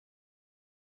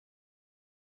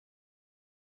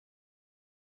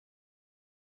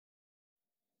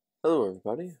Hello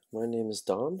everybody, my name is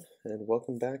Don, and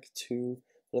welcome back to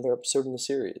another episode in the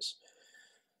series.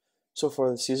 So far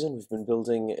this season we've been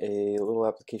building a little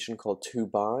application called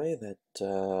 2By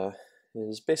that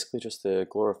is basically just a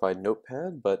glorified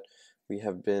notepad, but we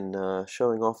have been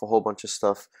showing off a whole bunch of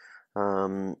stuff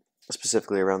um,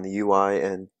 specifically around the UI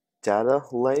and data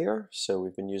layer. So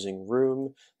we've been using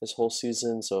Room this whole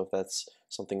season, so if that's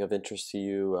something of interest to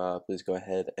you, please go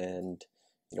ahead and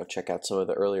check out some of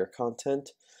the earlier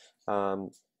content. Um,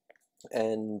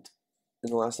 and in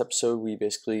the last episode, we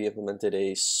basically implemented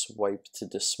a swipe to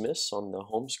dismiss on the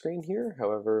home screen here.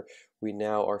 However, we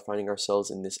now are finding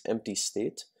ourselves in this empty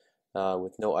state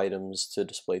with no items to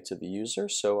display to the user.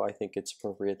 So I think it's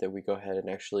appropriate that we go ahead and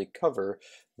actually cover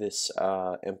this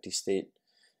empty state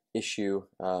issue,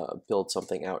 build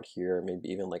something out here, maybe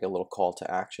even like a little call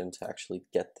to action to actually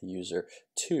get the user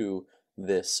to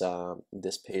this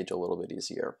page a little bit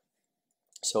easier.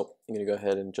 So I'm going to go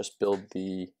ahead and just build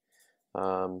the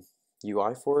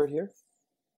UI for it here.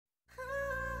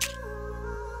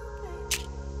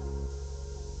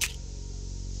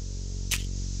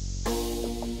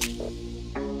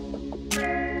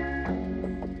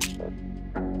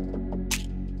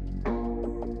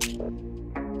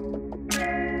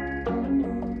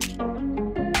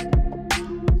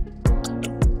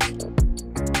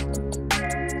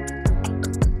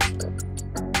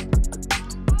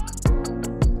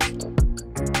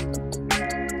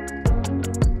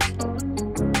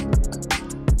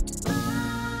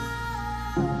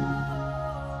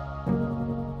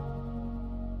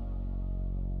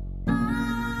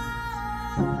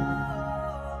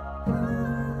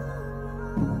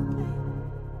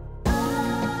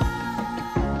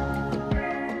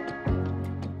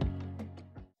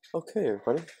 Okay,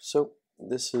 everybody, so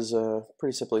this is a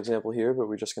pretty simple example here, but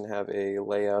we're just going to have a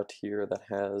layout here that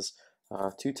has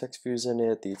two text views in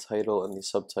it, the title and the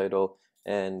subtitle,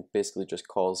 and basically just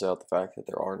calls out the fact that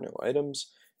there are no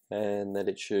items and that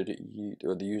the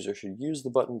user should use the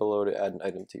button below to add an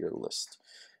item to your list.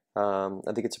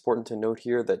 I think it's important to note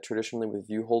here that traditionally with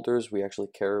view holders, we actually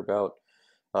care about,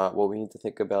 we need to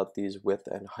think about these width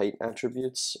and height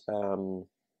attributes,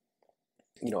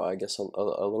 I guess a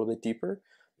little bit deeper,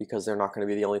 because they're not going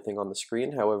to be the only thing on the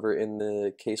screen. However, in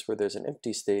the case where there's an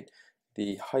empty state,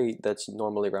 the height that's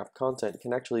normally wrapped content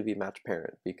can actually be match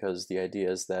parent, because the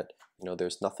idea is that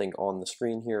there's nothing on the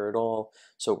screen here at all.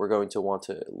 So we're going to want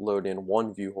to load in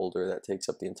one view holder that takes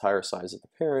up the entire size of the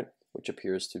parent, which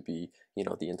appears to be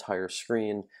the entire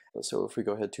screen. So if we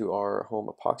go ahead to our home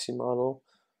epoxy model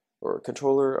or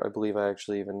controller, I believe I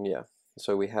actually even, yeah.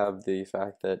 So we have the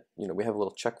fact that we have a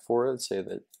little check for it, say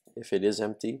that if it is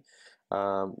empty,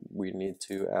 we need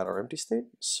to add our empty state.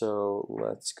 So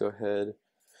let's go ahead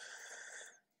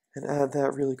and add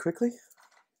that really quickly.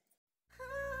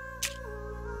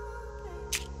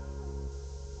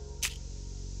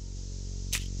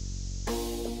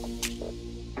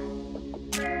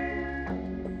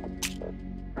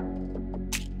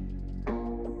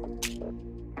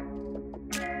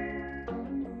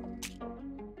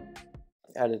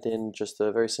 Added in just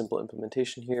a very simple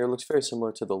implementation here. It looks very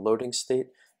similar to the loading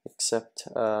state, except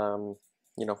we're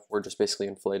just basically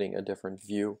inflating a different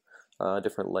view,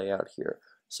 different layout here.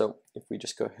 So if we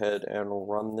just go ahead and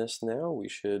run this now, we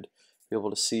should be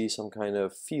able to see some kind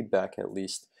of feedback at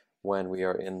least when we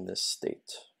are in this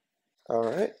state. All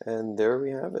right, and there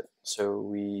we have it. So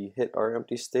we hit our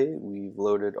empty state. We've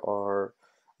loaded our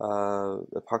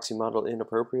epoxy model in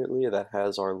appropriately. That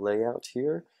has our layout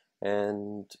here,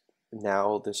 and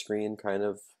now the screen kind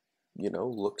of,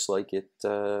 looks like it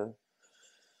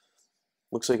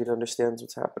understands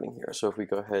what's happening here. So if we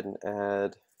go ahead and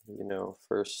add,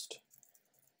 first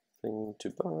thing to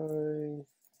buy,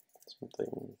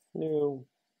 something new.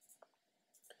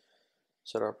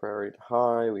 Set our priority to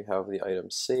high, we have the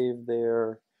item saved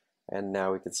there, and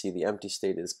now we can see the empty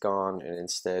state is gone, and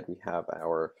instead we have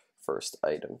our first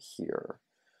item here.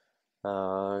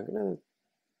 I'm going to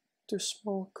do a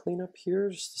small cleanup here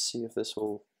just to see if this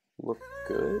will look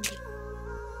good.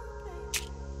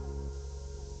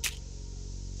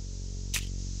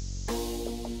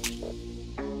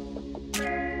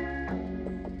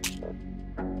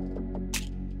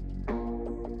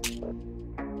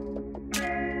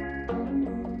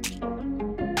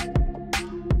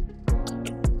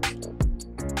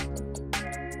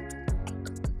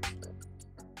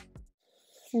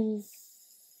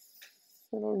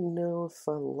 I don't know if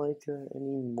I like that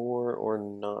anymore or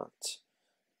not.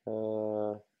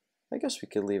 I guess we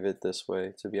could leave it this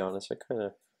way, to be honest. I kind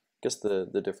of guess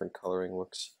the different coloring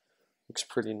looks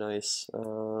pretty nice.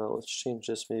 Let's change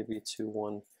this maybe to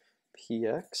one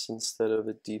PX instead of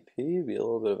a DP, be a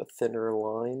little bit of a thinner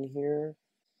line here.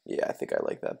 Yeah, I think I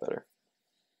like that better.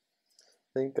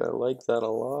 I think I like that a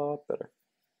lot better.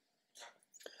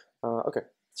 Okay,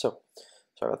 so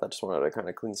sorry about that. Just wanted to kind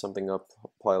of clean something up,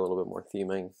 apply a little bit more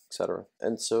theming, etc.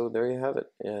 And so there you have it.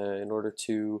 In order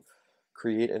to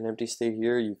create an empty state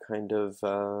here, you kind of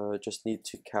just need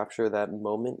to capture that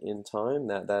moment in time,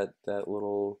 that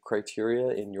little criteria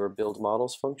in your build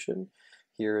models function.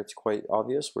 Here it's quite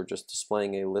obvious. We're just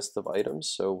displaying a list of items,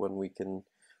 so when we can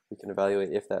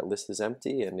evaluate if that list is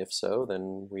empty, and if so,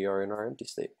 then we are in our empty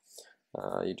state.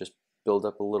 You just build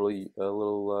up a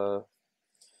little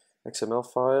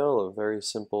XML file, a very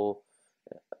simple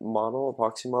model,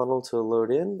 epoxy model to load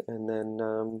in, and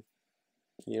then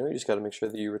you just got to make sure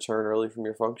that you return early from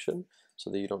your function so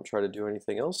that you don't try to do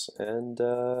anything else, and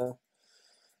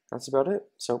that's about it.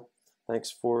 So thanks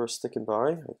for sticking by.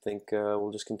 I think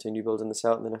we'll just continue building this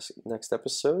out in the next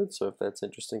episode, so if that's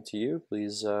interesting to you,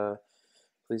 please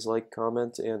like,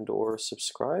 comment, and or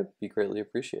subscribe. Be greatly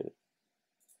appreciated.